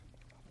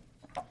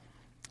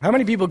How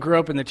many people grew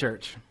up in the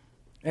church?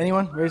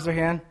 Anyone? Raise their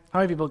hand. How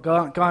many people?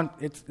 Go on.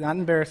 It's not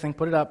embarrassing.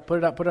 Put it up. All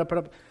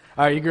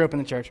right, you grew up in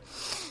the church.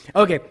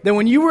 Okay, then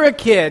when you were a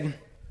kid,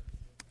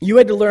 you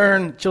had to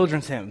learn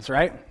children's hymns,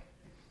 right?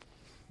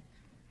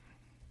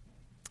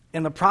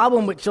 And the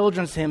problem with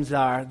children's hymns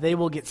are they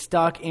will get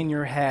stuck in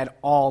your head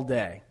all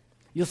day.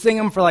 You'll sing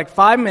them for like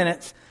 5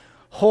 minutes,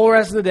 whole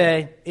rest of the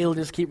day, it'll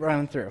just keep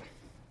running through.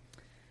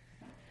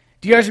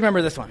 Do you guys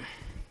remember this one?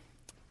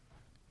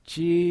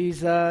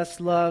 Jesus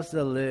loves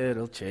the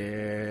little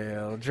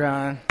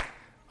children,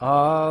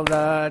 all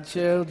the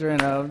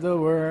children of the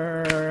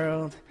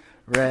world.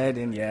 Red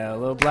and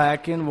yellow,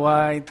 black and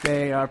white,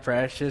 they are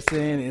precious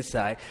in His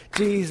sight.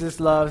 Jesus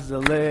loves the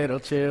little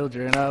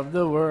children of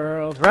the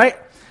world, right?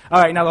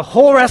 All right, now the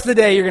whole rest of the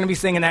day, you're going to be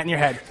singing that in your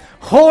head.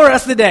 Whole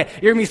rest of the day.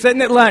 You're going to be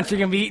sitting at lunch, you're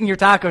going to be eating your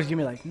tacos, you're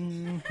going to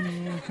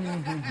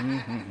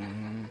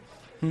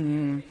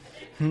be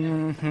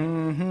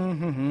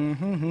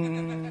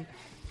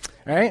like,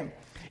 right?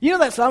 You know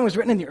that song was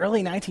written in the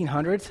early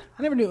 1900s?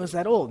 I never knew it was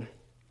that old.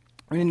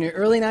 In the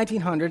early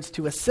 1900s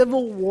to a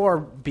Civil War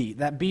beat.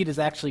 That beat is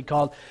actually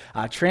called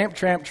Tramp,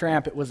 Tramp,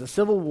 Tramp. It was a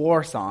Civil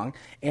War song,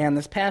 and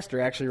this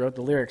pastor actually wrote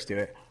the lyrics to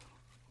it.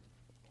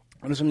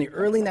 It was from the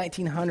early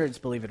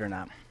 1900s, believe it or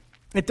not.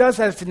 It does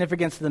have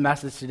significance to the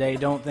message today.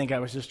 Don't think I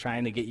was just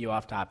trying to get you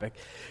off topic.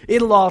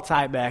 It'll all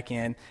tie back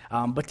in.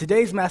 But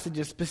today's message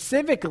is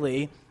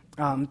specifically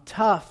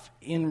tough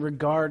in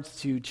regards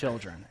to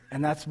children.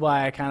 And that's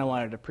why I kind of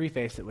wanted to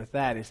preface it with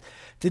that. Is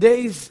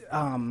today's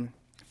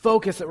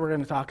focus that we're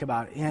going to talk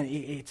about, and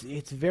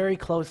it's very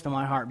close to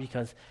my heart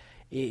because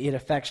it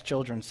affects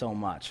children so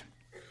much.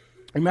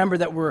 Remember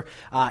that we're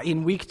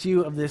in week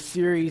 2 of this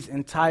series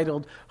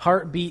entitled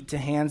Heartbeat to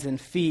Hands and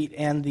Feet,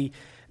 and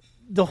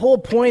the whole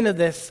point of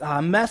this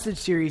message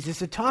series is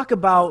to talk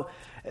about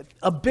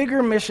a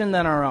bigger mission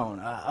than our own,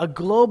 a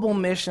global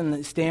mission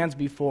that stands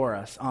before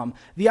us.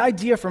 The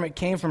idea from it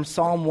came from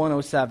Psalm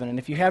 107, and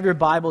if you have your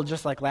Bible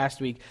just like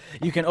last week,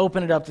 you can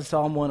open it up to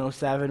Psalm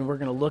 107. We're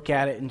going to look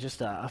at it in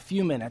just a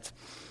few minutes.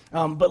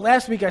 But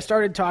last week I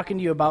started talking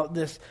to you about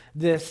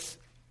this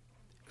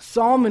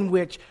psalm in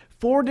which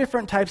 4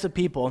 different types of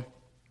people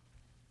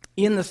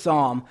in the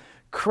psalm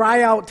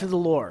cry out to the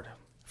Lord.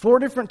 4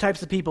 different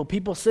types of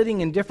people sitting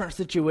in different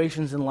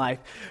situations in life,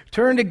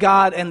 turn to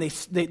God and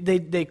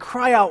they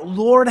cry out,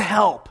 Lord,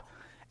 help.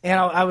 And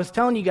I was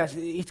telling you guys,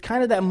 it's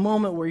kind of that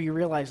moment where you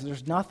realize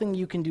there's nothing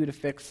you can do to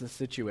fix the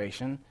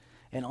situation,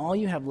 and all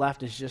you have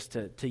left is just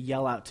to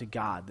yell out to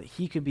God, that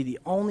He could be the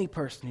only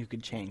person who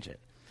could change it.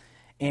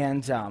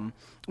 And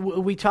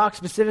we talked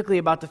specifically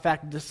about the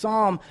fact that the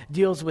psalm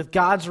deals with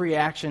God's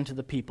reaction to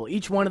the people.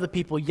 Each one of the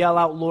people yell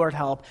out, Lord,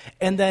 help,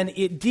 and then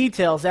it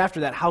details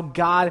after that how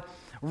God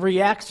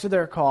reacts to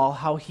their call,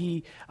 how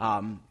He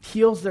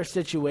heals their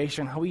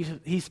situation, how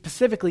He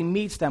specifically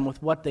meets them with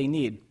what they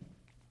need.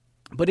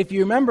 But if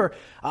you remember,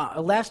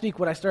 last week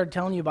what I started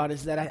telling you about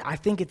is that I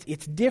think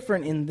it's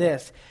different in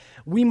this.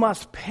 We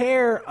must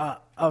pair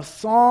a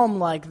psalm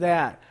like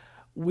that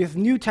with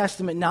New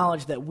Testament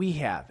knowledge that we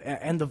have.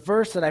 And the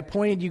verse that I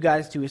pointed you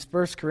guys to is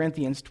 1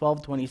 Corinthians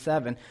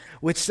 12:27,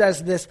 which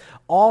says this,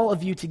 all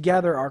of you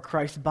together are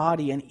Christ's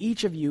body, and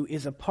each of you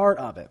is a part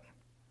of it.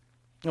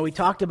 Now, we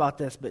talked about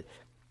this, but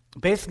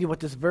basically what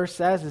this verse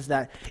says is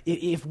that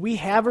if we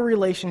have a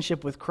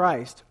relationship with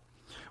Christ,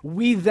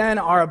 we then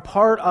are a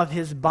part of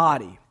His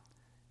body.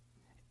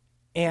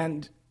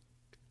 And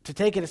to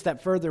take it a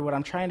step further, what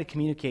I'm trying to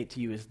communicate to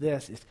you is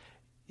this, is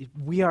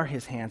we are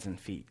His hands and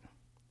feet.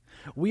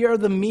 We are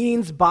the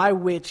means by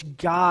which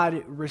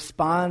God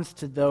responds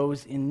to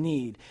those in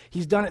need.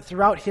 He's done it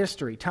throughout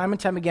history, time and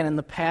time again. In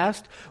the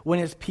past, when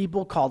His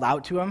people called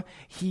out to Him,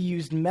 He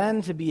used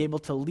men to be able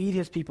to lead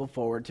His people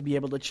forward, to be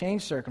able to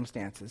change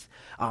circumstances.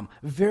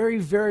 Very,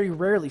 very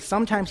rarely.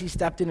 Sometimes He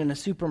stepped in a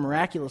super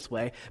miraculous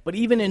way, but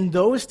even in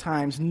those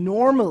times,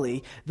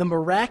 normally, the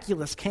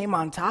miraculous came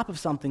on top of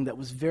something that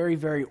was very,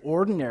 very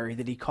ordinary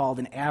that He called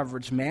an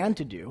average man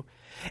to do.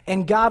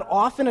 And God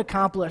often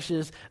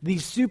accomplishes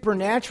these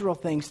supernatural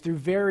things through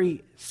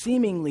very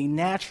seemingly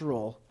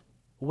natural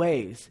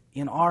ways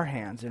in our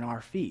hands, in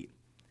our feet.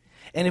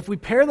 And if we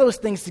pair those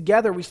things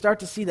together, we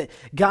start to see that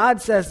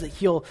God says that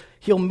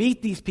He'll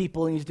meet these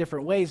people in these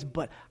different ways,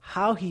 but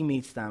how He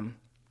meets them,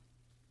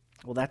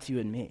 well, that's you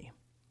and me.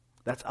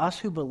 That's us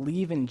who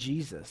believe in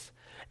Jesus,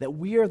 that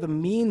we are the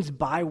means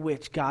by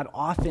which God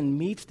often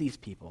meets these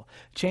people,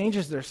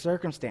 changes their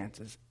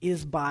circumstances,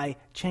 is by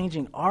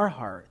changing our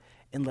heart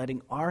and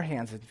letting our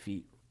hands and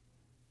feet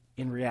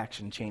in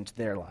reaction change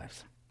their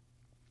lives.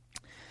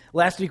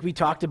 Last week we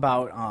talked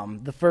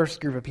about the first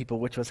group of people,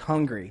 which was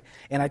hungry.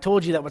 And I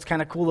told you that what's kind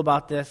of cool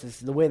about this is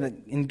the way that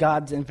in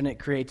God's infinite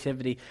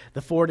creativity,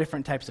 the 4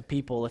 different types of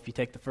people, if you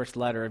take the first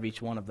letter of each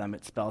one of them,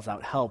 it spells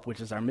out help, which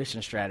is our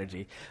mission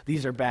strategy.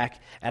 These are back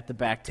at the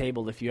back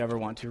table if you ever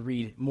want to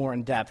read more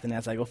in depth. And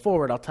as I go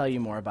forward, I'll tell you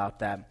more about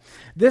that.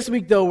 This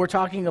week, though, we're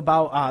talking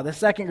about the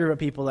second group of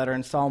people that are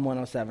in Psalm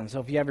 107.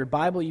 So if you have your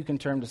Bible, you can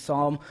turn to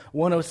Psalm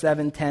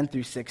 107, 10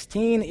 through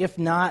 16. If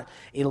not,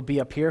 it'll be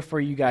up here for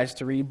you guys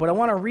to read. But I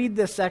want to read read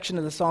this section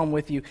of the psalm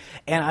with you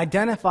and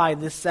identify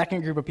this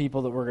second group of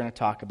people that we're going to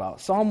talk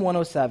about. Psalm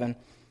 107,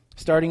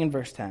 starting in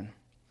verse 10.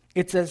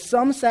 It says,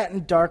 "Some sat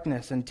in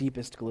darkness and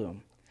deepest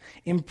gloom,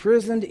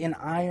 imprisoned in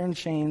iron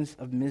chains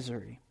of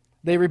misery.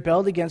 They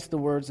rebelled against the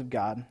words of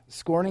God,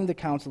 scorning the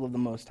counsel of the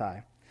Most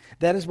High.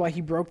 That is why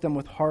he broke them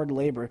with hard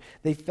labor.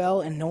 They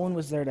fell, and no one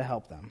was there to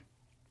help them.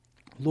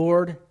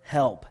 Lord,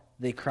 help,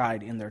 they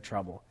cried in their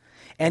trouble.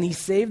 And he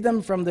saved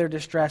them from their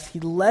distress. He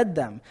led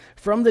them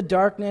from the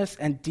darkness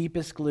and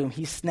deepest gloom.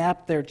 He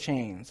snapped their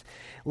chains.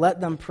 Let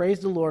them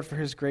praise the Lord for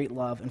his great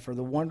love and for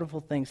the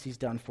wonderful things he's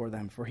done for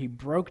them. For he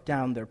broke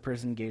down their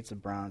prison gates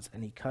of bronze,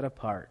 and he cut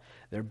apart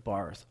their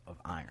bars of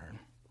iron."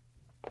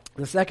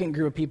 The second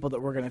group of people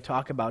that we're going to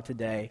talk about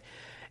today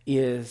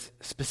is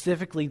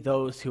specifically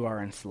those who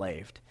are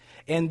enslaved.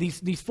 And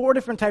these four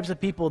different types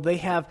of people, they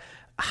have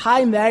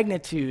high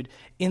magnitude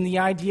in the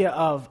idea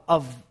of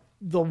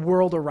the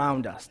world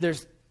around us.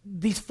 There's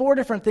these four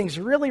different things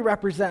really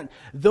represent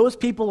those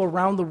people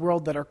around the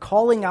world that are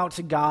calling out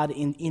to God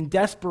in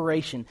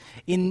desperation,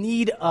 in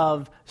need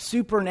of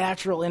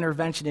supernatural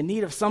intervention, in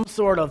need of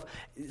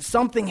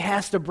something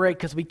has to break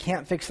because we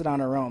can't fix it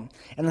on our own.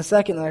 And the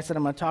second that I said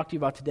I'm going to talk to you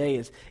about today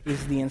is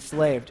the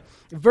enslaved.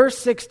 Verse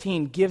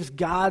 16 gives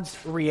God's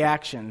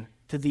reaction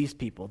to these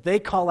people. They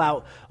call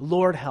out,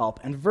 "Lord, help."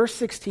 And verse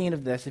 16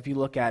 of this, if you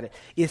look at it,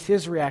 is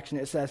his reaction.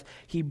 It says,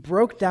 he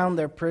broke down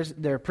their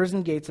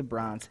prison gates of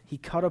bronze. He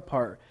cut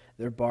apart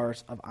their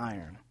bars of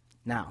iron.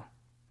 Now,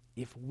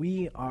 if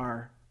we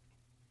are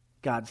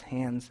God's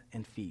hands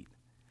and feet,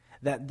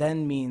 that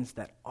then means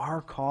that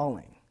our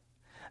calling,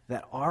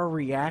 that our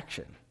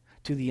reaction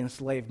to the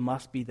enslaved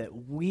must be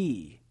that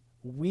we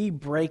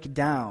break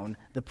down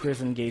the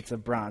prison gates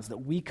of bronze, that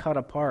we cut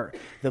apart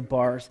the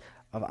bars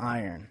of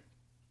iron.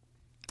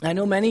 I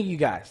know many of you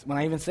guys, when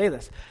I even say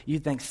this, you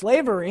think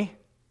slavery.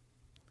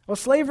 Well,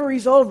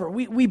 slavery's over.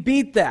 We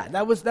beat that.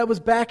 That was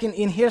back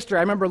in history.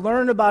 I remember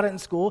learning about it in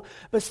school.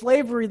 But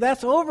slavery,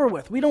 that's over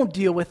with. We don't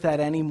deal with that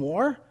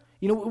anymore.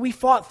 We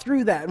fought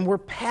through that, and we're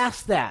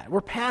past that.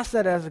 We're past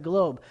that as a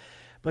globe.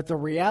 But the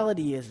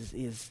reality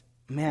is,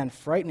 man,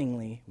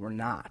 frighteningly, we're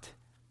not.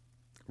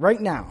 Right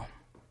now,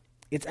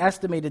 it's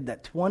estimated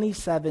that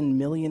 27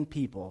 million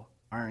people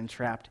are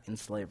entrapped in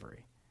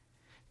slavery.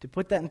 To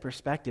put that in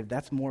perspective,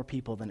 that's more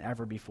people than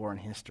ever before in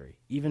history,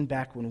 even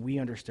back when we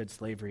understood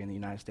slavery in the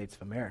United States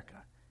of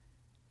America.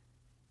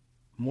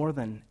 More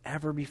than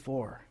ever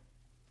before.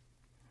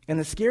 And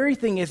the scary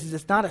thing is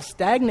it's not a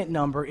stagnant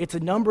number, it's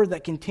a number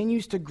that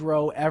continues to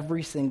grow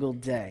every single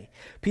day.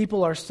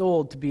 People are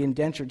sold to be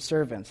indentured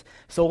servants,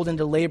 sold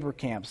into labor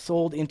camps,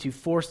 sold into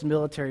forced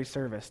military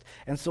service,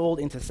 and sold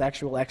into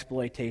sexual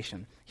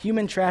exploitation.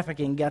 Human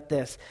trafficking, get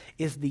this,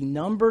 is the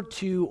number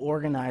 2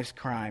 organized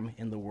crime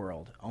in the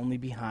world, only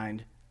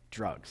behind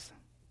drugs.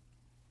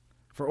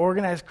 For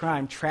organized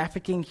crime,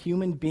 trafficking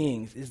human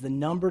beings is the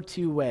number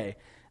 2 way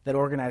that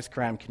organized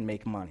crime can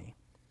make money.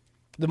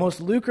 The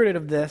most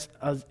lucrative of this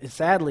is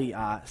sadly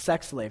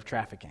sex slave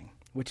trafficking,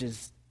 which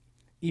is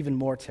even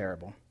more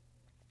terrible.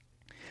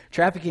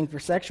 Trafficking for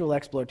sexual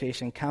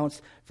exploitation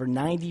counts for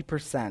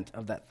 90%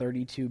 of that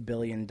 $32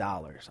 billion.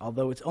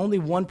 Although it's only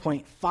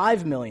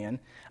 1.5 million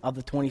of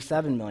the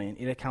 27 million,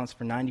 it accounts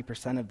for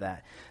 90% of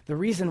that. The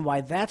reason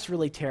why that's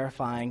really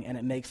terrifying, and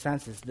it makes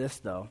sense, is this,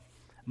 though.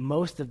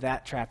 Most of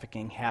that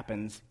trafficking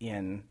happens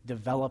in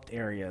developed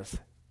areas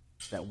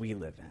that we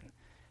live in,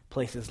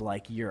 places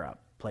like Europe,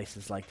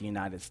 places like the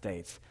United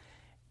States.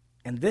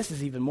 And this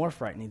is even more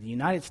frightening. The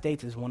United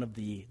States is one of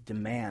the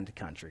demand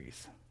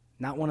countries,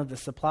 not one of the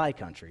supply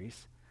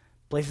countries.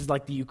 Places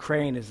like the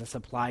Ukraine is a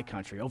supply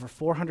country. Over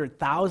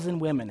 400,000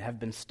 women have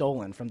been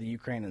stolen from the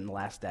Ukraine in the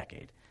last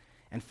decade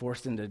and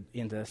forced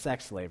into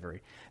sex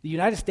slavery. The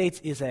United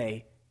States is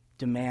a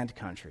demand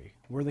country.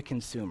 We're the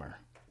consumer,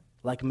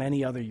 like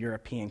many other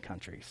European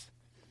countries.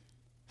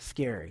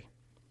 Scary.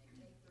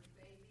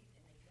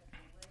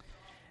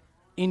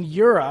 In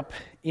Europe,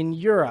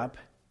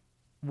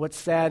 what's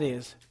sad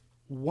is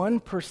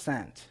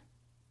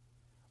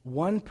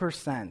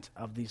 1%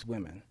 of these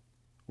women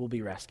will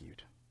be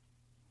rescued.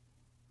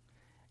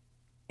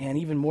 And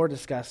even more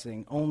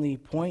disgusting, only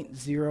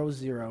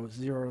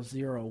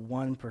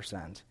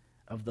 0.00001%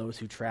 of those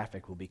who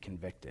traffic will be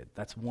convicted.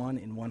 That's 1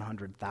 in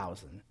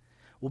 100,000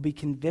 will be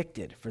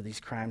convicted for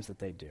these crimes that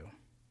they do.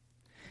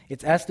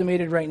 It's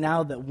estimated right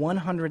now that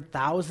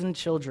 100,000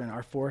 children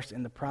are forced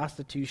into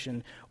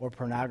prostitution or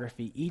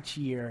pornography each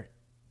year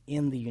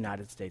in the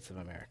United States of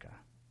America.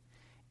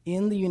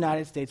 In the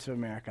United States of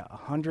America,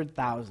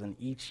 100,000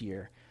 each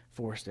year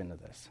forced into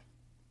this.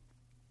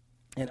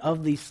 And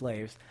of these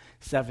slaves,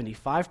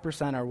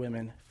 75% are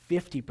women,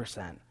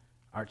 50%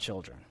 are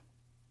children.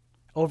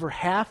 Over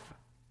half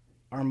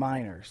are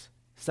minors,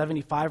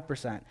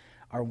 75%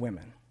 are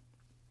women.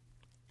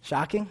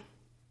 Shocking?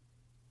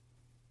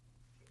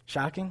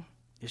 Shocking?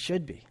 It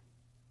should be.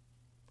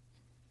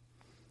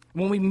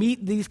 When we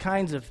meet these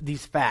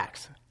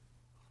facts,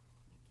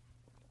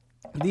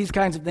 these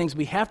kinds of things,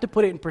 we have to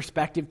put it in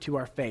perspective to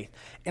our faith.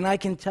 And I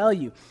can tell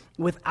you,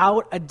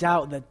 without a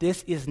doubt, that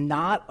this is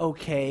not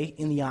okay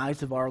in the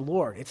eyes of our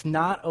Lord. It's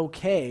not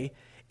okay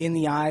in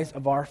the eyes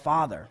of our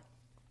Father.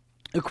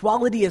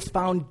 Equality is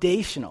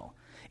foundational.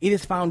 It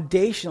is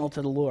foundational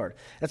to the Lord.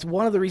 That's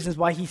one of the reasons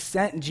why he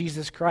sent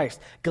Jesus Christ.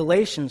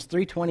 Galatians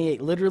 3:28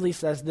 literally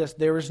says this: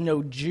 there is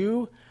no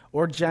Jew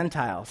or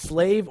Gentile,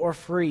 slave or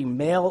free,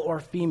 male or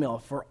female,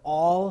 for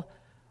all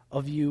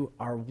of you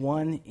are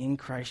one in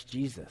Christ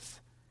Jesus.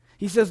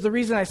 He says the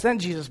reason I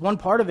sent Jesus, one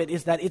part of it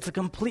is that it's a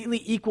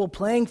completely equal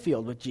playing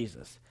field with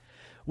Jesus.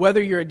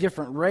 Whether you're a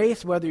different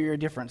race, whether you're a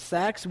different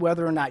sex,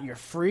 whether or not you're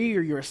free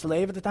or you're a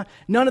slave at the time,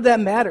 none of that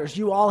matters.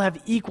 You all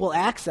have equal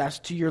access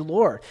to your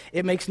Lord.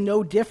 It makes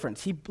no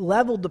difference. He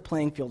leveled the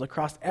playing field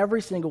across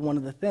every single one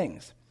of the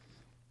things.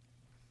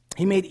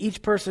 He made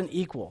each person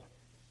equal.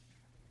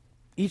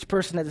 Each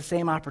person had the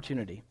same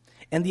opportunity.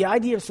 And the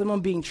idea of someone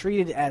being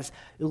treated as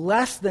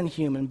less than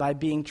human by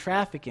being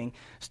trafficking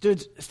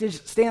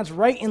stands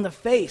right in the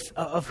face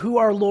of who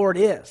our Lord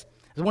is.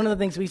 One of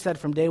the things we said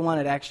from day one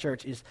at Acts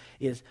Church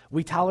is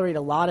we tolerate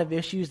a lot of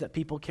issues that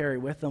people carry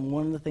with them.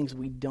 One of the things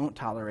we don't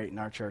tolerate in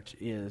our church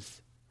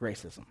is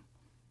racism.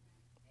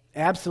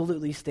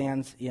 Absolutely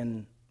stands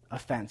in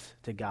offense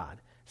to God.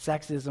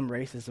 Sexism,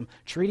 racism,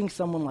 treating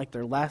someone like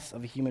they're less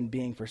of a human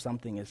being for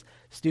something as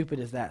stupid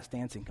as that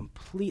stands in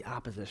complete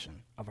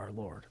opposition of our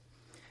Lord.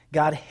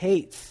 God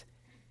hates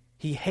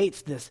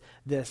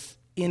this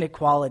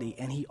inequality,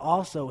 and he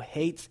also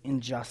hates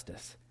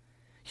injustice.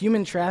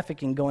 Human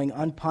trafficking going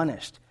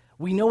unpunished.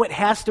 We know it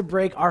has to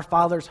break our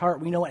Father's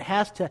heart. We know it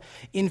has to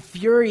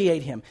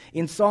infuriate him.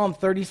 In Psalm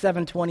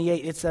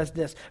 37:28, it says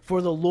this: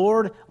 for the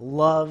Lord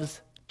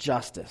loves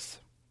justice.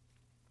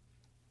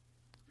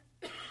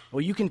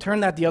 Well, you can turn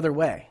that the other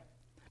way.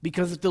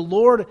 Because if the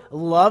Lord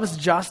loves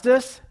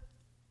justice,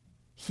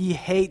 he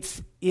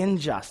hates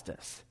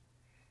injustice.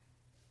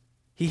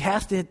 He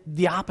has to hit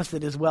the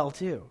opposite as well,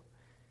 too.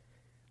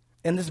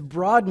 And this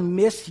broad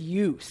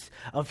misuse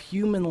of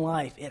human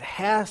life, it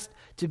has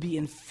to be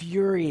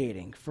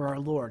infuriating for our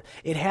Lord.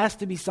 It has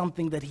to be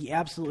something that he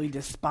absolutely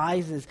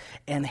despises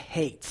and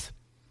hates.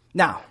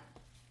 Now,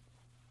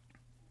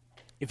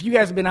 if you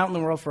guys have been out in the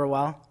world for a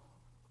while,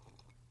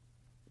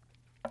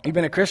 you've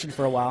been a Christian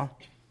for a while,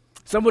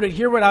 someone would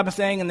hear what I'm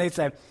saying and they'd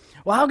say,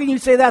 well, how can you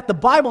say that? The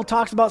Bible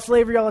talks about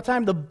slavery all the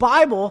time. The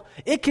Bible,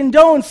 it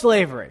condones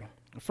slavery.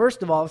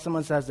 First of all, if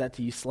someone says that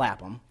to you,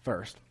 slap them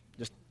first.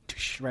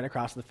 Right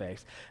across the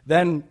face,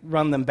 then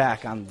run them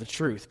back on the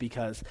truth,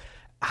 because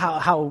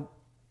how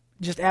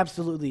just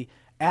absolutely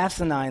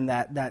asinine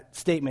that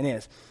statement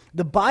is.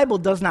 The Bible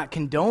does not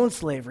condone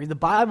slavery. The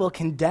Bible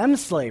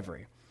condemns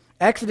slavery.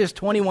 Exodus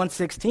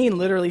 21:16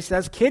 literally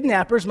says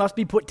kidnappers must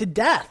be put to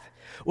death,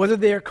 whether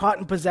they are caught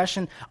in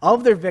possession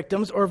of their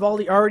victims or have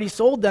already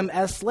sold them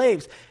as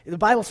slaves. The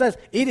Bible says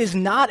it is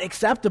not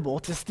acceptable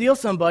to steal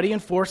somebody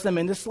and force them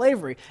into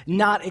slavery.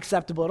 Not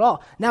acceptable at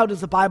all. Now,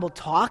 does the Bible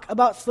talk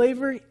about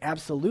slavery?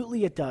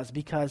 Absolutely it does,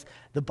 because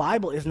the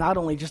Bible is not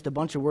only just a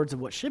bunch of words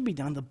of what should be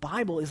done, the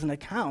Bible is an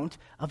account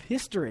of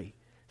history.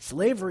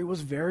 Slavery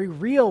was very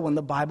real when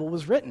the Bible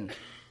was written.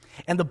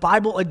 And the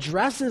Bible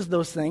addresses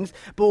those things,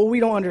 but what we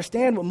don't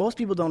understand, what most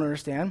people don't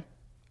understand,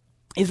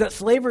 is that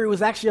slavery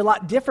was actually a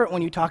lot different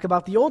when you talk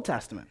about the Old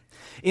Testament.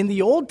 In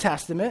the Old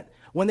Testament,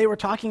 when they were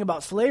talking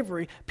about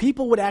slavery,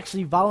 people would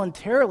actually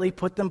voluntarily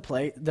put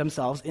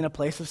themselves in a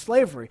place of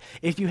slavery.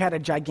 If you had a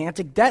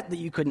gigantic debt that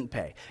you couldn't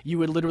pay, you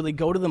would literally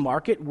go to the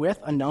market with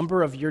a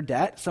number of your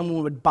debt.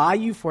 Someone would buy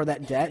you for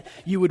that debt.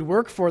 You would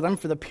work for them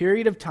for the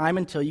period of time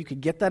until you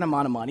could get that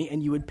amount of money,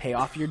 and you would pay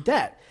off your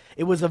debt.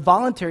 It was a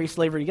voluntary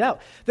slavery to get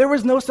out. There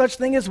was no such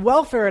thing as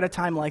welfare at a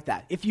time like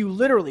that. If you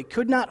literally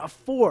could not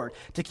afford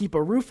to keep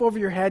a roof over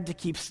your head, to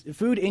keep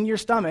food in your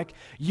stomach,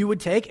 you would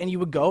take and you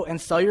would go and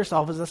sell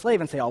yourself as a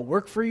slave and say, I'll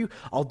work for you,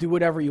 I'll do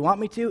whatever you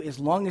want me to, as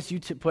long as you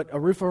put a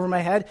roof over my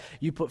head,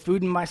 you put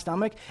food in my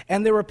stomach.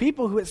 And there were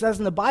people who, it says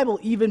in the Bible,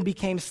 even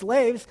became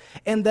slaves,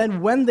 and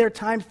then when their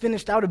time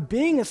finished out of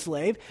being a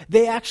slave,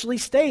 they actually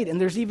stayed. And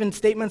there's even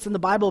statements in the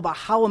Bible about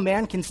how a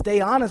man can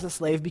stay on as a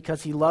slave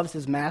because he loves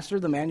his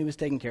master, the man who was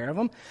taking care of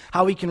him,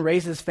 how he can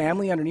raise his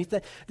family underneath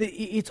that.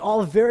 It's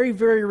all very,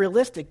 very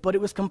realistic, but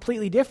it was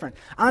completely different.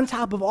 On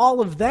top of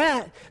all of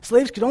that,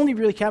 slaves could only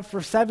be kept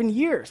for 7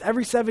 years.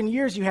 Every 7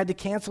 years, you had to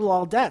cancel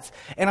all debts.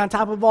 And on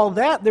top of all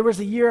that, there was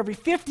a year every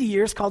 50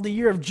 years called the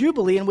year of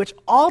Jubilee, in which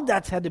all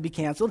debts had to be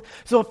canceled.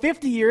 So if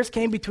 50 years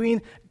came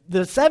between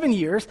the 7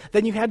 years,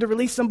 then you had to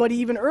release somebody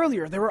even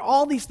earlier. There were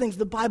all these things.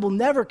 The Bible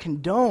never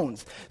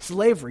condones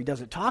slavery.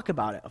 Does it talk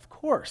about it? Of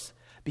course,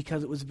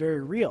 because it was very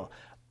real.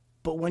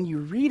 But when you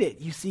read it,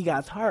 you see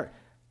God's heart.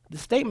 The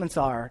statements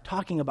are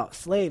talking about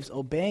slaves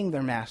obeying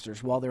their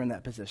masters while they're in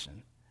that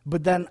position.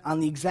 But then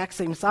on the exact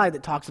same side,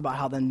 that talks about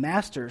how then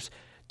masters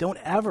don't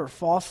ever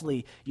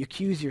falsely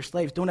accuse your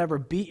slaves. Don't ever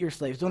beat your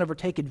slaves. Don't ever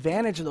take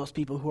advantage of those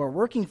people who are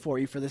working for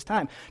you for this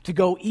time. To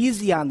go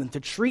easy on them, to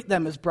treat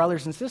them as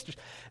brothers and sisters.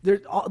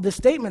 The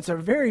statements are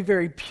very,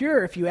 very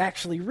pure if you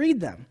actually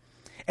read them.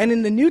 And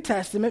in the New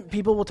Testament,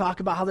 people will talk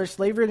about how there's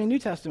slavery in the New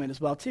Testament as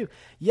well, too.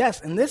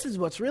 Yes, and this is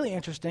what's really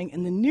interesting.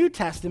 In the New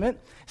Testament,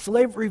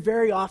 slavery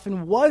very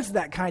often was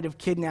that kind of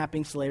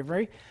kidnapping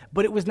slavery,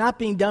 but it was not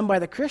being done by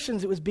the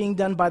Christians. It was being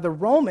done by the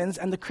Romans,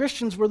 and the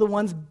Christians were the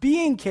ones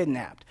being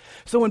kidnapped.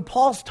 So when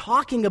Paul's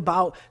talking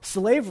about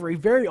slavery,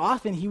 very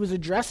often he was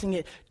addressing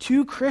it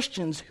to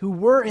Christians who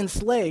were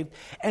enslaved,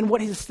 and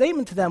what his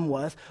statement to them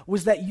was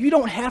that you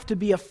don't have to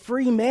be a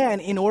free man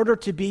in order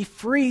to be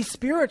free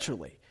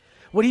spiritually.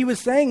 What he was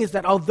saying is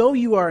that although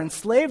you are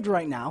enslaved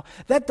right now,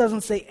 that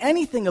doesn't say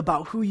anything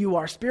about who you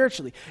are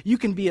spiritually. You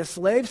can be a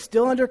slave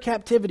still under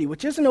captivity,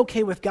 which isn't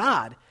okay with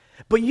God,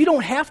 but you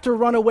don't have to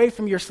run away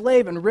from your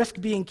slave and risk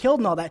being killed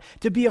and all that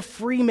to be a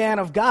free man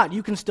of God.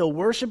 You can still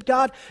worship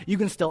God. You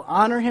can still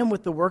honor him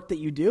with the work that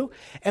you do.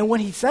 And when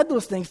he said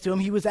those things to him,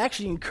 he was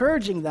actually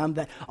encouraging them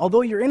that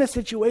although you're in a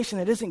situation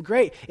that isn't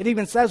great, it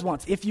even says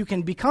once, if you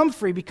can become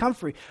free,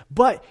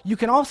 but you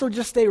can also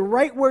just stay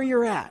right where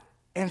you're at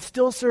and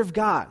still serve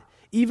God,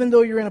 even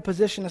though you're in a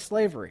position of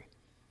slavery.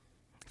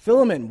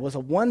 Philemon was a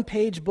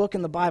one-page book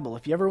in the Bible,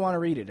 if you ever want to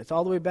read it. It's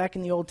all the way back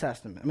in the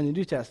the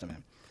New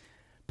Testament.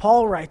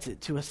 Paul writes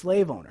it to a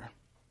slave owner.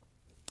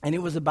 And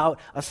it was about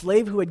a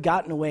slave who had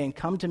gotten away and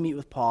come to meet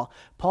with Paul.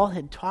 Paul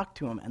had talked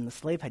to him, and the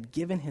slave had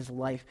given his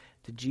life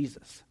to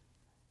Jesus.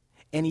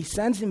 And he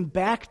sends him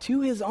back to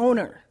his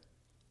owner.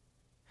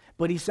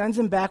 But he sends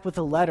him back with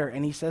a letter,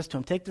 and he says to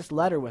him, take this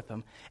letter with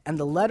him. And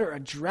the letter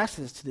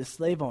addresses to this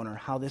slave owner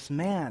how this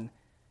man,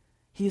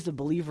 he is a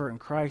believer in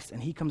Christ,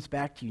 and he comes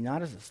back to you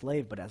not as a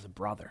slave, but as a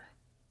brother.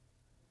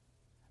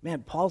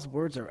 Man, Paul's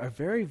words are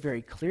very,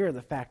 very clear of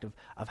the fact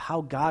of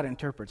how God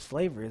interprets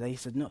slavery. That he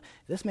said, no,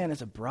 this man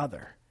is a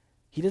brother.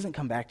 He doesn't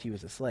come back to you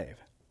as a slave.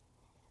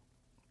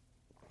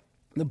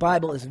 The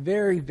Bible is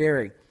very,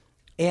 very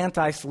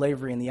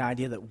anti-slavery in the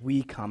idea that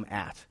we come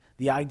at.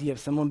 The idea of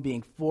someone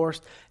being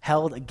forced,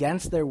 held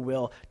against their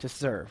will to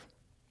serve.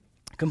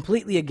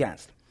 Completely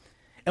against.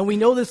 And we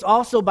know this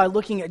also by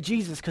looking at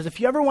Jesus, because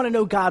if you ever want to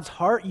know God's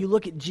heart, you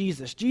look at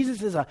Jesus.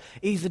 Jesus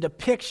he's a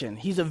depiction.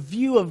 He's a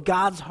view of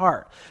God's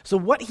heart. So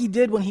what he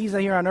did when he's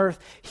here on earth,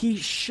 he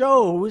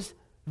shows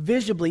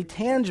visibly,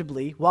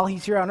 tangibly, while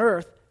he's here on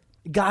earth,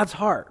 God's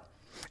heart.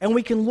 And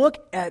we can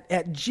look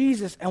at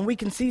Jesus and we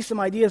can see some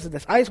ideas of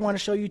this. I just want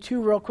to show you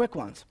two real quick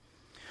ones.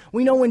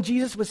 We know when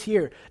Jesus was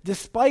here,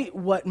 despite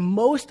what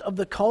most of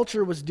the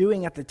culture was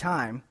doing at the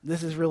time,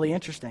 this is really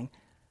interesting,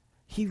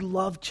 he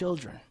loved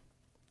children.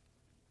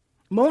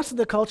 Most of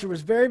the culture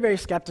was very, very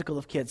skeptical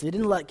of kids. They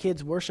didn't let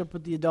kids worship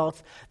with the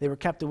adults. They were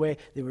kept away.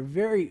 They were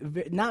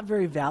not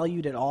very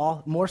valued at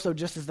all, more so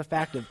just as the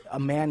fact that a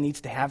man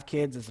needs to have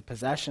kids as a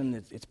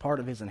possession. It's part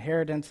of his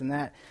inheritance and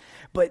that.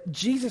 But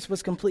Jesus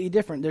was completely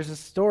different. There's a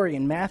story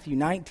in Matthew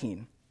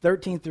 19,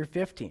 13 through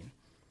 15.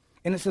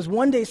 And it says,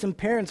 one day some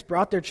parents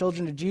brought their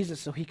children to Jesus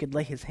so he could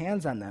lay his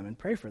hands on them and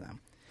pray for them.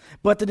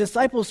 But the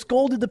disciples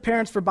scolded the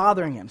parents for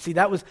bothering him. See,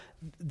 that was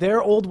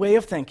their old way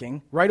of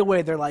thinking. Right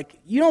away, they're like,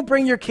 you don't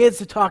bring your kids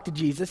to talk to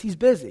Jesus. He's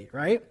busy,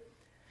 right?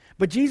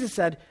 But Jesus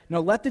said, no,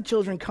 let the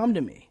children come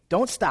to me.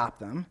 Don't stop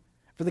them,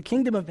 for the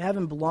kingdom of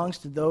heaven belongs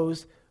to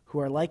those who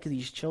are like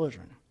these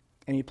children.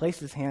 And he placed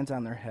his hands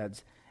on their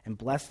heads and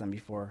blessed them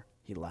before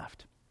he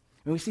left.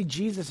 And we see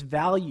Jesus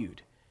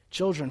valued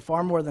children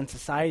far more than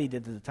society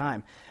did at the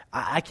time.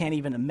 I can't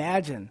even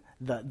imagine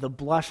the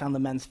blush on the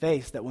men's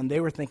face that when they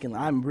were thinking,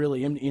 I'm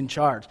really in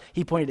charge,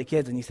 he pointed to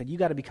kids and he said, you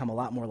got to become a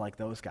lot more like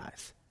those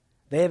guys.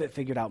 They have it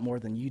figured out more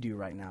than you do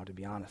right now, to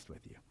be honest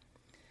with you.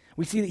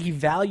 We see that he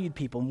valued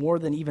people more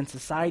than even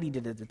society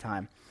did at the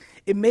time.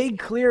 It made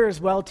clear as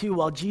well, too,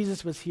 while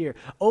Jesus was here.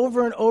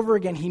 Over and over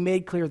again, he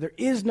made clear there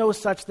is no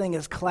such thing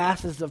as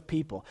classes of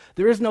people.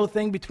 There is no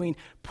thing between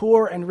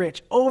poor and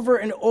rich. Over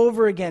and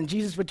over again,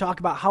 Jesus would talk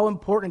about how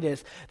important it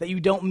is that you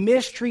don't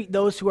mistreat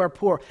those who are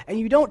poor. And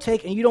you don't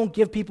take and you don't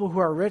give people who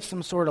are rich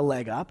some sort of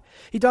leg up.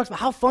 He talks about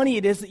how funny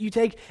it is that you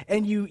take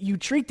and you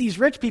treat these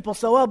rich people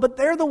so well, but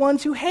they're the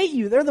ones who hate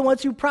you. They're the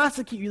ones who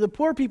prosecute you. The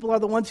poor people are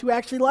the ones who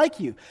actually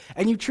like you.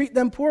 And you treat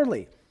them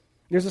poorly.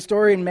 There's a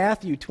story in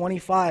Matthew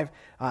 25,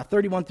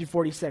 31 through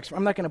 46.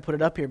 I'm not going to put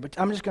it up here, but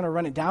I'm just going to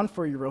run it down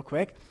for you real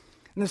quick.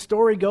 And the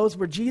story goes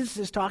where Jesus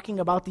is talking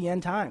about the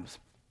end times.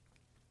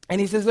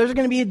 And he says there's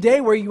going to be a day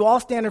where you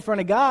all stand in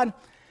front of God,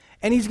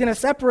 and he's going to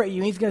separate you.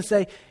 And he's going to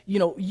say,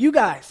 you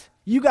guys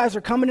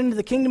are coming into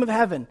the kingdom of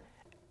heaven.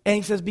 And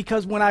he says,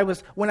 because when I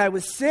was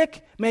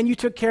sick, man, you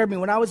took care of me.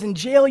 When I was in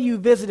jail, you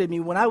visited me.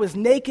 When I was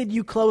naked,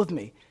 you clothed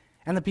me.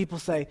 And the people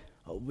say,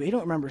 oh, we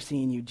don't remember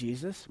seeing you,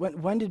 Jesus.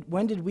 When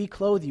did we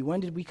clothe you? When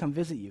did we come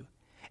visit you?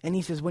 And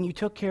he says, when you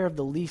took care of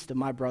the least of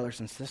my brothers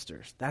and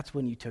sisters, that's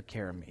when you took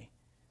care of me.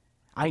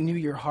 I knew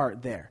your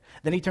heart there.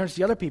 Then he turns to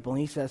the other people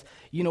and he says,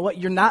 you know what?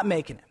 You're not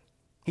making it.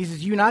 He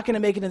says, you're not going to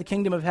make it in the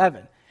kingdom of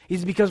heaven. He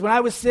says, because when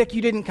I was sick,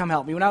 you didn't come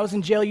help me. When I was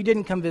in jail, you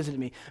didn't come visit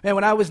me. Man,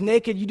 when I was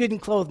naked, you didn't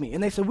clothe me.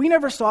 And they said, we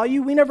never saw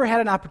you. We never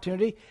had an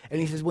opportunity. And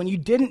he says, when you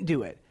didn't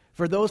do it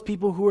for those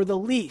people who are the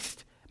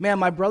least, man,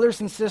 my brothers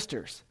and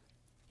sisters,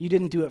 you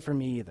didn't do it for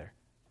me either.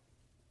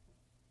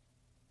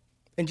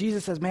 And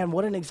Jesus says, man,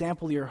 what an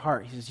example of your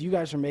heart. He says, you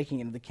guys are making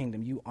it into the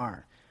kingdom. You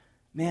aren't.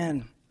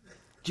 Man,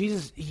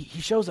 Jesus,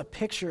 he shows a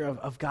picture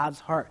of God's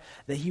heart,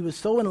 that he was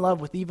so in love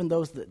with even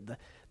those that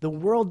the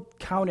world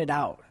counted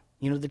out.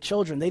 The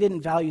children, they didn't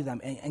value them,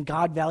 and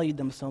God valued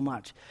them so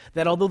much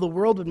that although the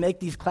world would make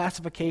these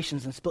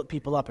classifications and split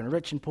people up in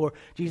rich and poor,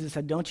 Jesus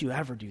said, don't you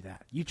ever do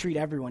that. You treat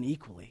everyone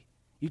equally.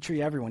 You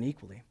treat everyone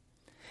equally.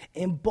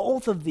 And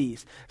both of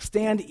these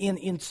stand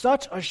in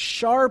such a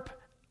sharp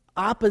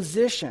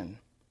opposition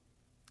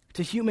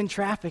to human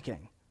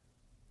trafficking.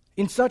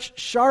 In such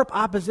sharp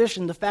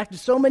opposition, the fact of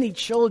so many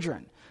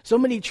children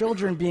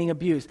being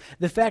abused,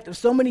 the fact of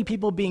so many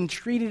people being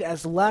treated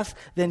as less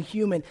than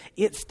human,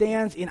 it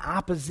stands in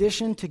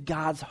opposition to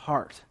God's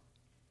heart.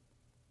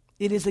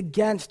 It is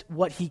against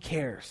what he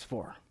cares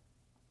for.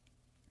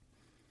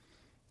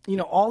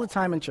 All the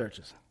time in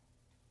churches,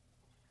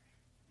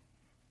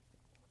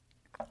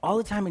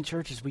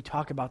 we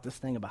talk about this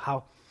thing about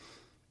how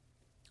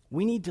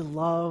we need to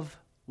love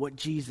what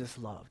Jesus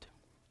loved.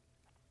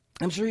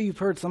 I'm sure you've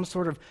heard some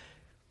sort of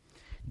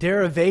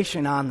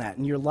derivation on that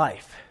in your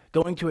life,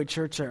 going to a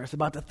church service,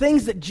 about the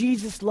things that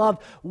Jesus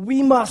loved,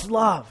 we must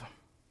love.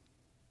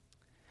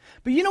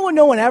 But you know what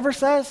no one ever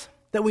says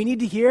that we need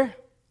to hear?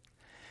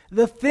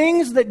 The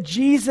things that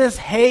Jesus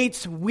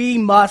hates, we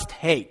must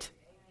hate.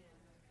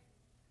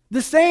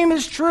 The same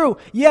is true.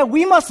 Yeah,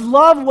 we must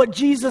love what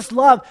Jesus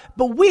loved,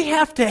 but we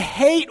have to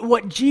hate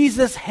what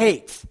Jesus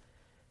hates.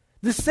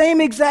 The same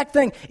exact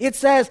thing. It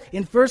says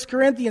in 1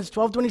 Corinthians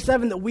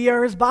 12:27 that we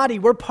are his body.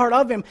 We're part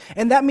of him.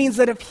 And that means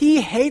that if he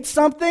hates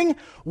something,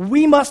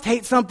 we must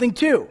hate something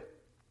too.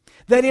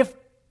 That if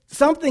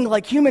something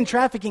like human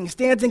trafficking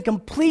stands in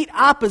complete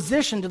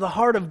opposition to the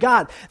heart of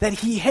God, that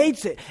he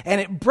hates it and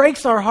it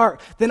breaks our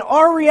heart, then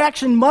our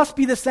reaction must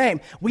be the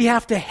same. We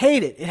have to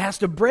hate it. It has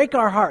to break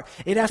our heart.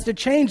 It has to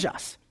change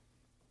us.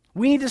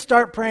 We need to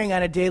start praying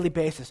on a daily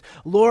basis.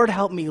 Lord,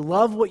 help me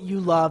love what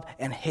you love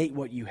and hate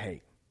what you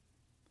hate.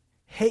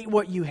 Hate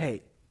what you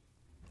hate.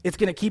 It's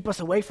going to keep us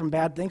away from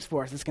bad things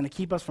for us. It's going to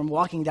keep us from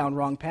walking down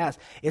wrong paths.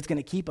 It's going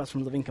to keep us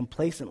from living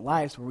complacent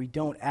lives where we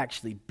don't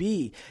actually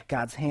be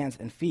God's hands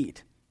and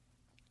feet.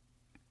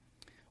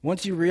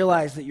 Once you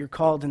realize that you're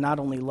called to not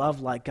only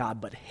love like God,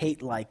 but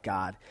hate like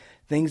God,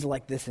 things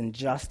like this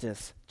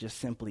injustice just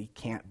simply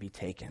can't be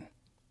taken.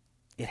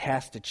 It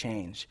has to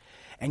change.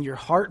 And your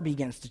heart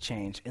begins to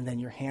change, and then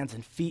your hands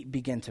and feet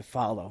begin to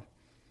follow.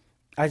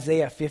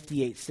 Isaiah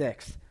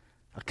 58:6.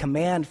 A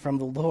command from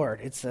the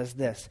Lord, it says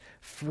this: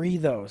 free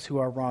those who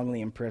are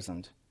wrongly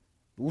imprisoned.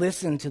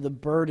 Listen to the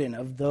burden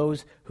of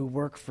those who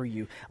work for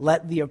you.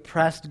 Let the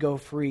oppressed go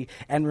free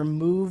and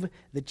remove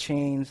the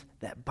chains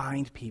that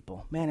bind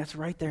people. Man, it's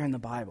right there in the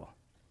Bible.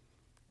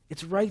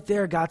 It's right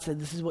there. God said,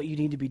 this is what you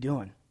need to be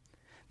doing.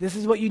 This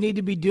is what you need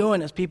to be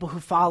doing as people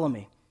who follow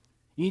me.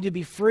 You need to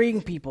be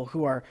freeing people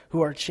who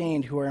are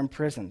chained, who are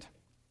imprisoned.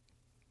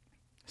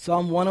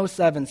 Psalm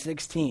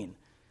 107:16.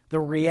 The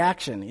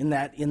reaction in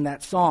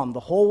that psalm, the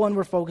whole one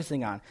we're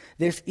focusing on,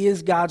 this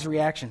is God's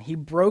reaction. He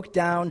broke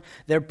down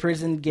their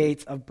prison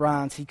gates of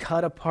bronze. He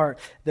cut apart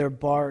their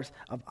bars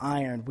of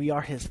iron. We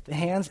are his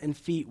hands and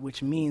feet,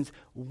 which means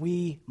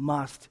we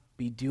must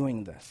be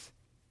doing this.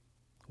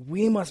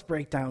 We must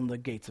break down the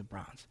gates of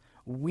bronze.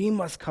 We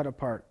must cut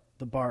apart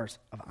the bars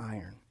of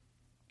iron.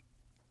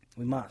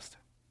 We must.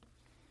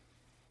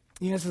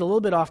 This is a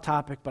little bit off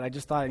topic, but I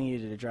just thought I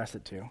needed to address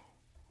it too.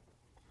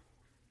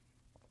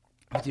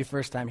 If it's your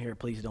first time here,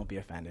 please don't be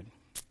offended.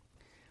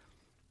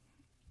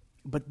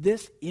 But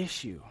this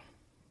issue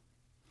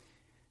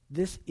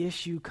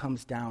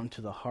comes down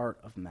to the heart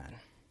of men.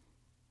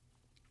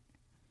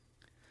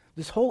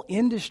 This whole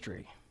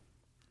industry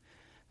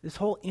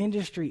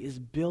is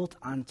built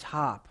on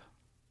top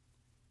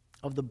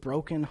of the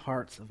broken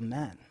hearts of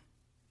men.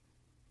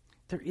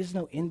 There is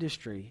no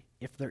industry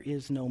if there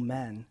is no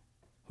men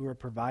who are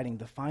providing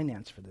the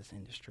finance for this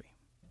industry.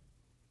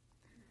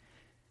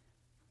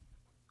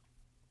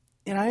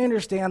 And I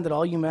understand that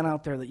all you men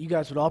out there, that you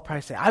guys would all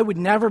probably say, I would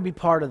never be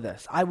part of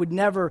this. I would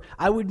never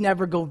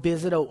go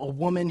visit a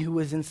woman who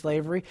was in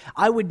slavery.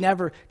 I would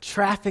never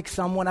traffic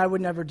someone. I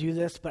would never do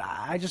this. But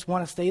I just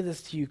want to say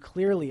this to you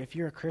clearly, if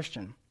you're a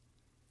Christian.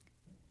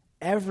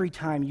 Every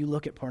time you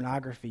look at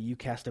pornography, you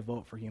cast a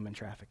vote for human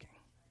trafficking.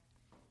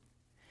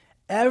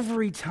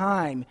 Every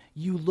time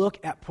you look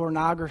at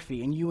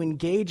pornography and you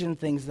engage in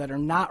things that are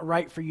not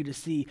right for you to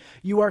see,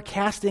 you are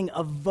casting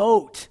a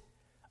vote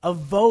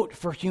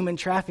for human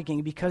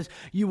trafficking, because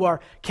you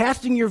are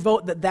casting your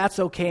vote that that's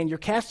okay, and you're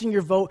casting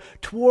your vote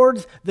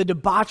towards the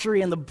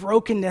debauchery and the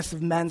brokenness of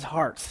men's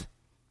hearts.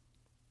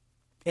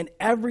 And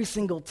every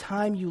single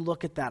time you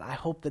look at that, I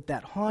hope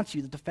that haunts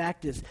you, that the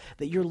fact is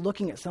that you're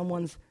looking at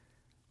someone's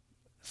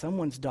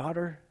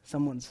daughter,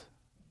 someone's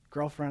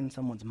girlfriend,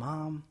 someone's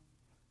mom,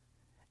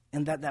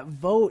 and that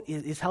vote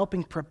is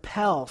helping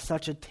propel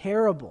such a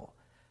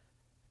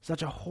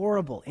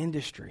horrible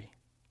industry.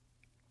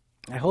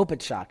 I hope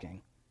it's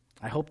shocking.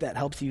 I hope that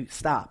helps you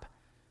stop.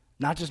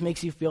 Not just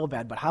makes you feel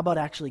bad, but how about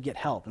actually get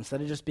help? Instead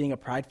of just being a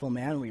prideful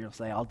man where you'll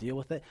say, I'll deal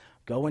with it,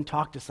 go and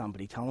talk to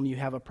somebody. Tell them you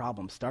have a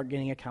problem. Start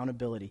getting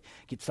accountability.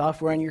 Get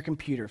software on your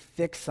computer.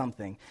 Fix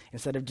something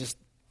instead of just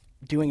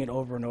doing it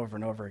over and over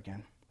and over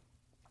again.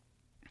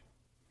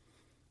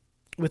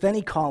 With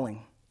any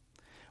calling,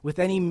 with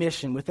any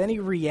mission, with any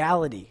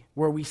reality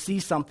where we see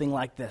something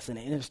like this and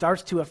it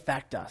starts to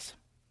affect us,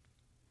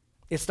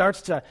 it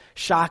starts to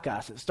shock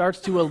us, it starts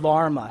to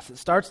alarm us, it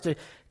starts to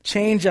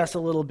change us a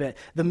little bit,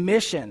 the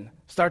mission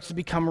starts to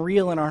become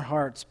real in our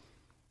hearts,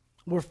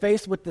 we're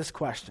faced with this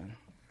question.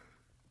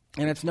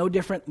 And it's no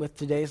different with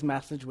today's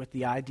message with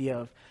the idea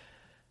of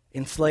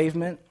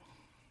enslavement.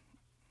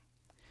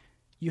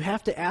 You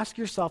have to ask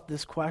yourself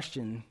this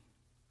question,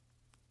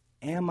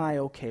 am I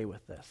okay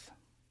with this?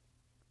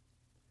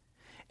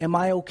 Am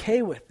I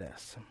okay with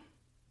this?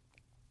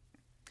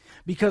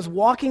 Because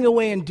walking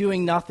away and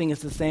doing nothing is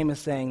the same as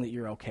saying that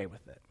you're okay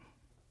with it.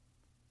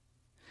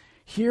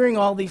 Hearing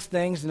all these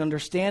things and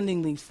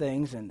understanding these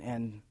things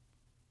and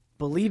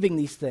believing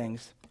these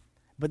things,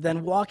 but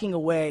then walking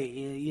away,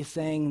 you're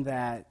saying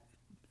that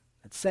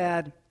it's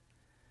sad,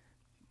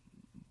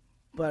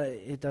 but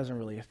it doesn't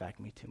really affect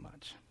me too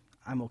much.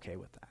 I'm okay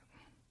with that.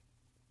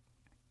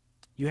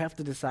 You have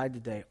to decide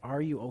today,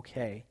 are you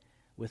okay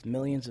with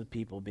millions of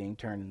people being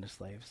turned into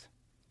slaves?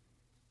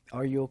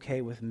 Are you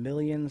okay with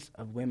millions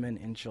of women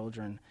and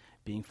children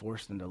being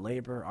forced into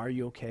labor? Are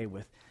you okay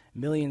with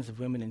millions of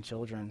women and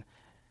children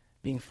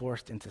being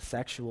forced into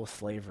sexual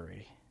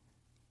slavery?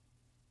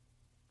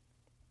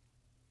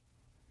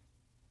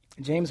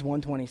 James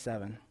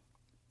 1:27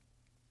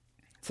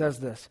 says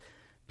this,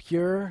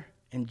 pure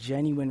and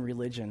genuine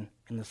religion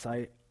in the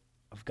sight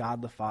of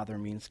God the Father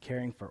means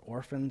caring for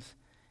orphans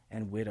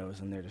and widows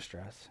in their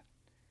distress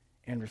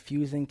and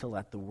refusing to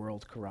let the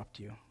world corrupt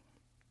you.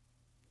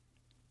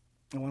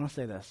 I want to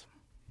say this.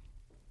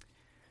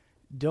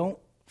 Don't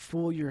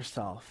fool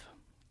yourself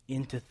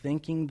into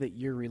thinking that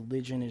your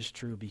religion is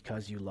true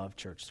because you love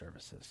church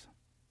services.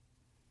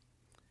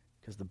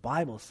 Because the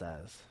Bible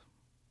says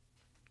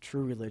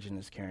true religion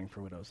is caring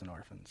for widows and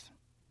orphans.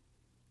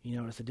 You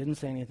notice it didn't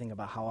say anything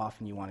about how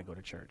often you want to go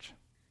to church.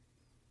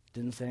 It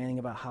didn't say anything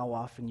about how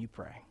often you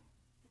pray.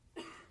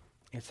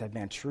 It said,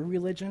 man, true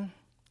religion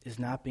is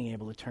not being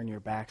able to turn your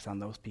backs on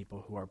those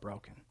people who are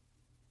broken.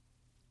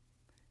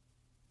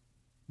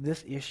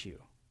 This issue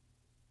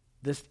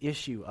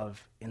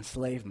of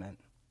enslavement,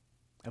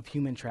 of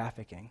human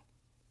trafficking,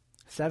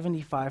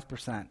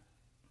 75%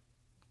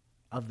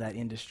 of that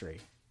industry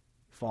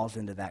falls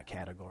into that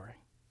category.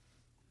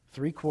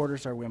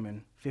 3/4 are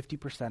women,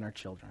 50% are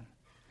children.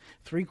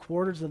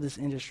 3/4 of this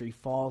industry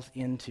falls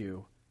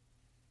into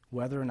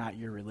whether or not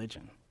your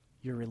religion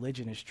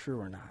is true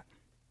or not.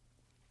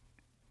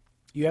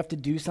 You have to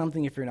do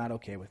something if you're not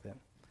okay with it.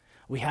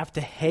 We have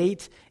to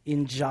hate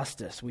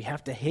injustice. We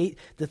have to hate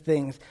the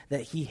things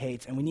that he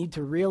hates. And we need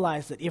to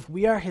realize that if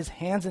we are his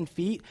hands and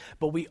feet,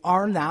 but we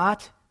are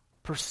not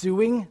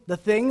pursuing the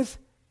things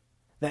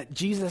that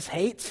Jesus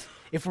hates,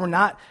 if we're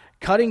not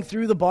cutting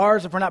through the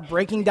bars, if we're not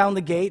breaking down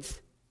the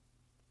gates,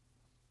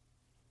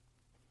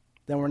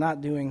 then we're not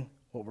doing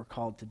what we're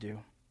called to do.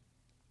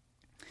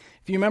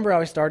 If you remember how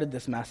I started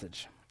this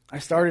message, I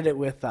started it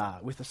with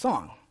a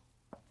song.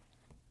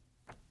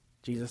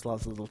 Jesus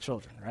loves little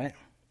children, right?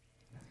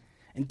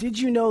 And did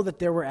you know that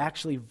there were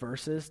actually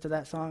verses to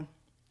that song?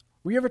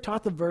 Were you ever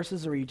taught the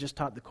verses, or were you just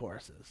taught the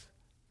choruses?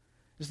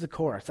 Just the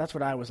chorus. That's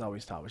what I was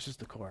always taught, was just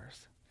the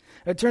chorus.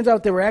 It turns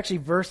out there were actually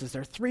verses.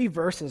 There are 3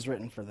 verses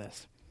written for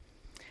this.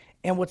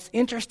 And what's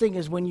interesting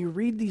is when you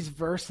read these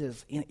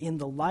verses in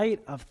the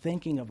light of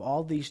thinking of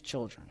all these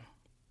children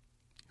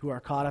who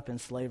are caught up in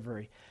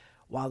slavery,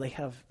 while they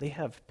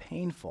have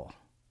painful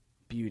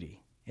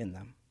beauty in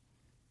them.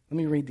 Let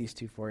me read these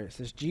 2 for you. It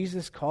says,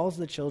 Jesus calls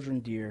the children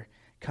dear.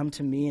 Come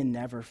to me and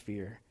never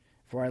fear,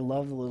 for I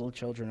love the little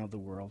children of the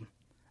world.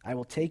 I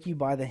will take you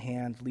by the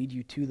hand, lead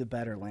you to the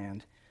better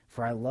land,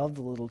 for I love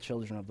the little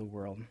children of the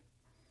world.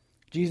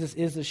 Jesus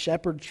is the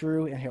shepherd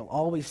true, and he'll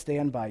always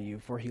stand by you,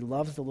 for he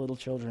loves the little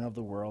children of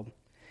the world.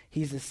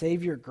 He's the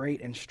Savior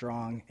great and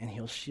strong, and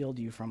he'll shield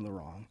you from the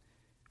wrong,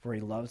 for he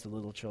loves the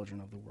little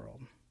children of the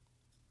world.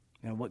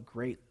 Now, what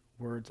great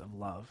words of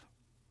love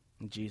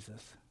in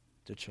Jesus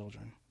to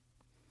children.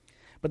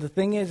 But the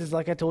thing is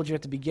like I told you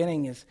at the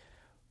beginning, is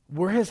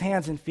we're his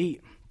hands and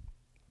feet.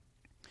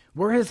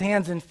 We're his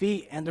hands and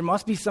feet, and there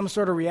must be some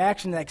sort of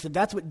reaction to that, because if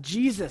that's what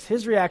Jesus,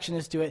 his reaction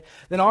is to it,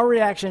 then our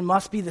reaction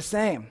must be the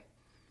same.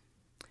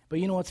 But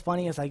you know what's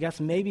funny is I guess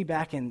maybe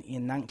back in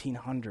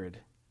 1900,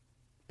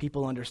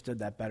 people understood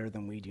that better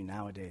than we do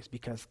nowadays,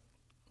 because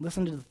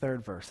listen to the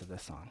 3rd verse of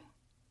this song.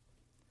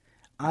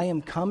 I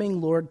am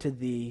coming, Lord, to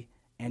thee,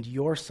 and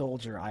your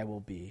soldier I will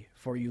be,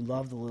 for you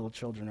love the little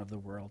children of the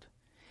world.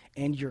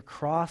 And your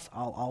cross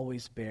I'll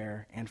always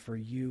bear, and for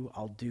you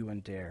I'll do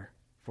and dare,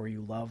 for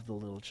you love the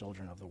little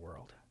children of the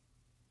world.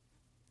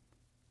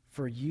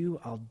 For you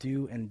I'll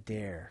do and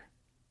dare,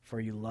 for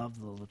you love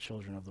the little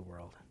children of the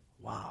world.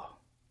 Wow.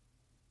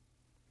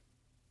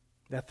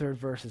 That 3rd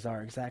verse is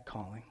our exact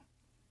calling.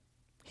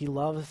 He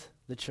loves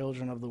the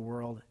children of the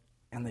world,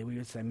 and that we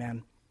would say,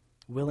 man,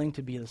 willing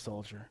to be the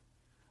soldier,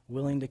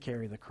 willing to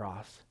carry the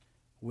cross,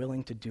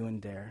 willing to do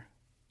and dare,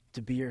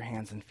 to be your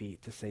hands and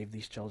feet to save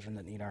these children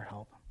that need our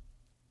help.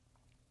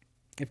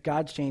 If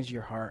God's changed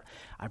your heart,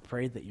 I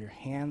pray that your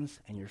hands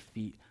and your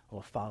feet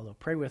will follow.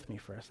 Pray with me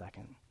for a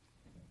second.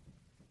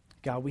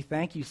 God, we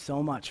thank you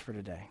so much for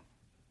today.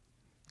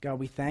 God,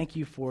 we thank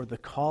you for the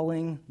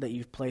calling that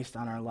you've placed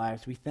on our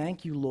lives. We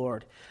thank you,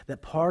 Lord,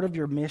 that part of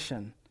your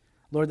mission,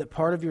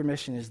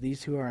 is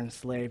these who are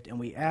enslaved. And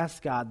we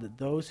ask, God, that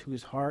those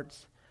whose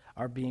hearts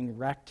are being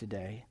wrecked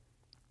today,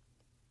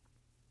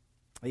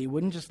 that you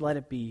wouldn't just let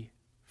it be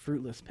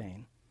fruitless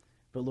pain,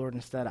 but Lord,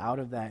 instead, out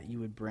of that, you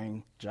would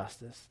bring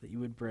justice, that you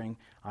would bring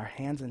our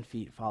hands and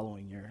feet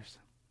following yours,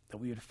 that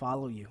we would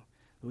follow you,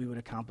 that we would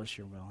accomplish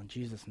your will. In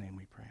Jesus' name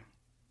we pray.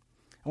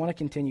 I want to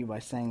continue by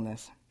saying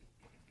this.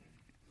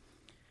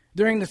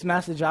 During this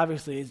message,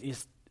 obviously,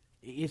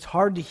 it's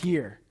hard to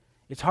hear.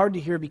 It's hard to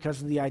hear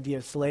because of the idea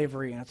of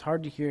slavery, and it's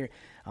hard to hear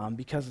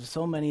because of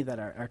so many that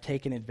are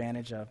taken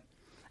advantage of.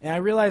 And I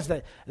realize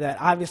that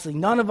obviously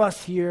none of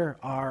us here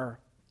are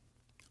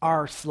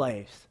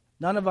slaves.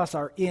 None of us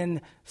are in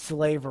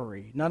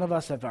slavery. None of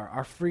us have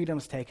our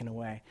freedoms taken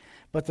away.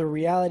 But the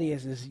reality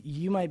is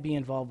you might be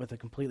involved with a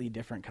completely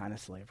different kind of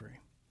slavery.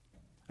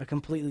 A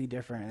completely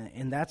different,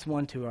 and that's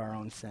one to our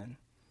own sin.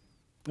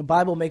 The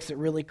Bible makes it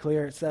really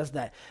clear. It says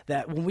that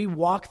when we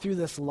walk through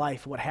this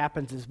life, what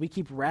happens is we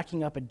keep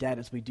racking up a debt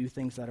as we do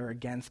things that are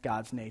against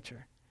God's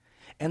nature.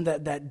 And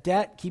that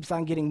debt keeps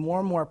on getting more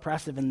and more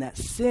oppressive, and that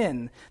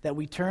sin that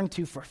we turn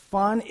to for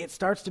fun, it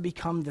starts to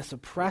become this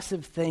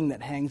oppressive thing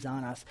that hangs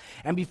on us.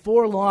 And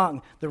before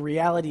long, the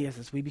reality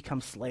is we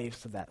become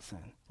slaves to that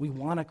sin. We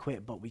want to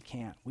quit, but we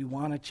can't. We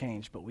want to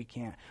change, but we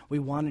can't. We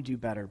want to do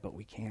better, but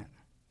we can't.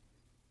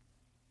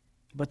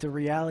 But the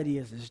reality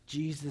is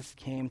Jesus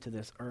came to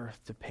this earth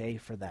to pay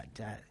for that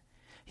debt.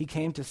 He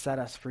came to set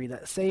us free.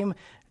 That same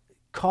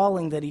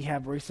calling that he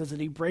had, where he says that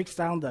he breaks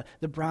down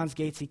the bronze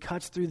gates, he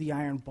cuts through the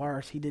iron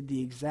bars, he did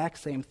the exact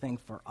same thing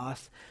for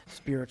us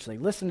spiritually.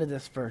 Listen to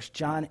this verse,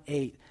 John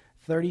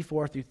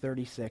 8:34 through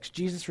 36.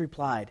 Jesus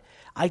replied,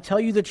 I tell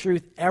you the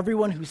truth,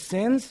 everyone who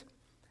sins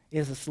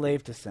is a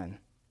slave to sin.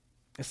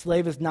 A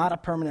slave is not a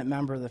permanent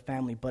member of the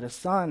family, but a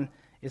son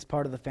is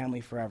part of the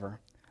family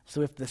forever.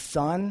 So if the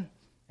son,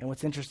 and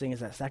what's interesting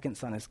is that second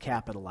son is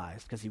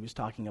capitalized because he was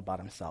talking about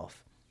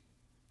himself.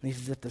 And he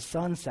says, if the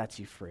son sets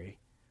you free,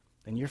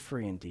 then you're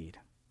free indeed.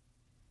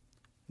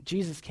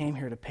 Jesus came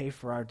here to pay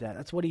for our debt.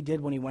 That's what he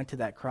did when he went to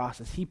that cross,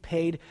 is he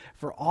paid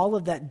for all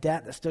of that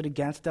debt that stood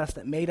against us,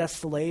 that made us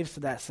slaves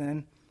to that sin,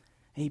 and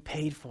he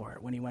paid for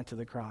it when he went to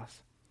the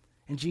cross.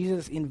 And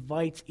Jesus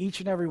invites each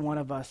and every one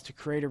of us to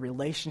create a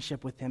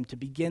relationship with him, to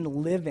begin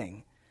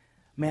living,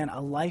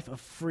 a life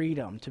of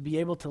freedom, to be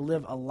able to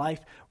live a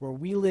life where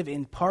we live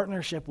in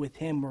partnership with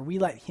him, where we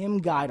let him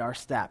guide our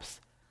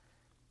steps.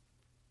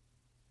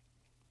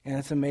 And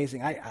it's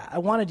amazing. I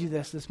want to do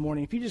this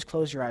morning. If you just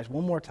close your eyes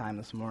one more time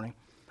this morning,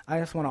 I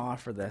just want to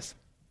offer this.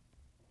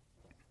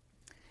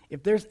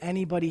 If there's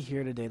anybody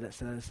here today that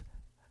says,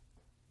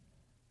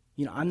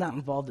 I'm not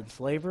involved in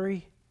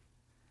slavery,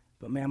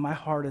 but man, my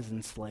heart is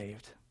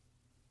enslaved.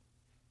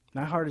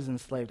 My heart is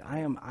enslaved. I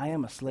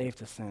am a slave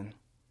to sin.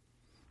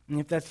 And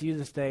if that's you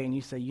this day and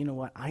you say, you know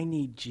what, I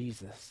need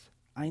Jesus.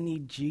 I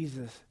need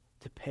Jesus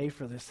to pay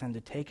for this sin,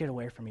 to take it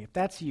away from me. If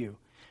that's you,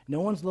 no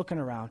one's looking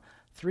around.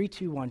 3,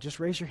 2, 1, just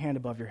raise your hand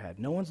above your head.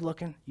 No one's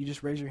looking. You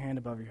just raise your hand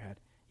above your head.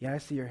 Yeah, I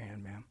see your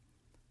hand, ma'am.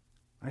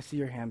 I see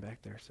your hand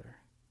back there, sir.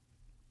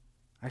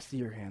 I see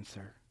your hand,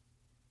 sir.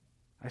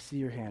 I see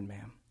your hand,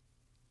 ma'am.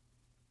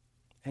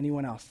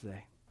 Anyone else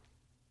today?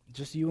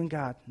 Just you and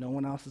God. No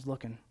one else is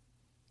looking.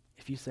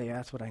 If you say, yeah,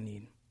 that's what I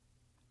need.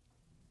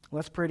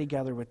 Let's pray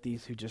together with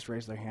these who just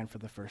raised their hand for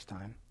the first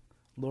time.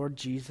 Lord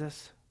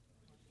Jesus,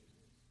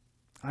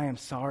 I am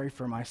sorry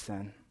for my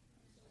sin.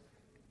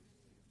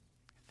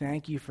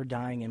 Thank you for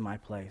dying in my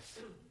place.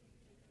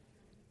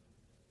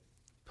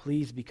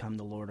 Please become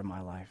the Lord of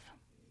my life.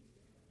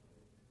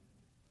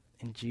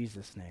 In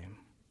Jesus' name,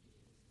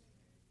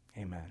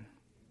 amen.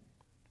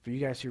 For you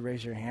guys who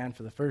raise your hand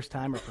for the first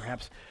time or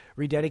perhaps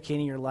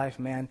rededicating your life,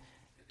 man,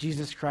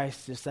 Jesus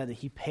Christ just said that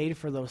he paid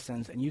for those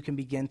sins, and you can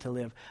begin to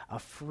live a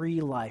free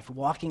life,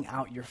 walking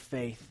out your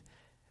faith,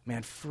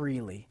 man,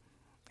 freely.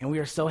 And we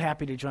are so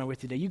happy to join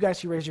with you today. You guys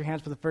who raised your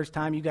hands for the first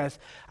time, you guys,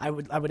 I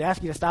would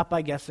ask you to stop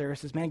by guest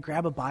services. Man,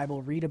 grab a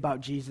Bible, read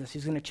about Jesus.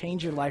 He's going to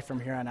change your life from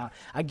here on out.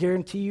 I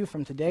guarantee you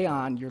from today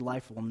on, your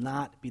life will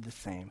not be the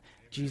same.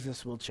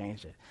 Jesus will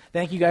change it.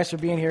 Thank you guys for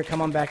being here.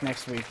 Come on back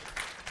next week.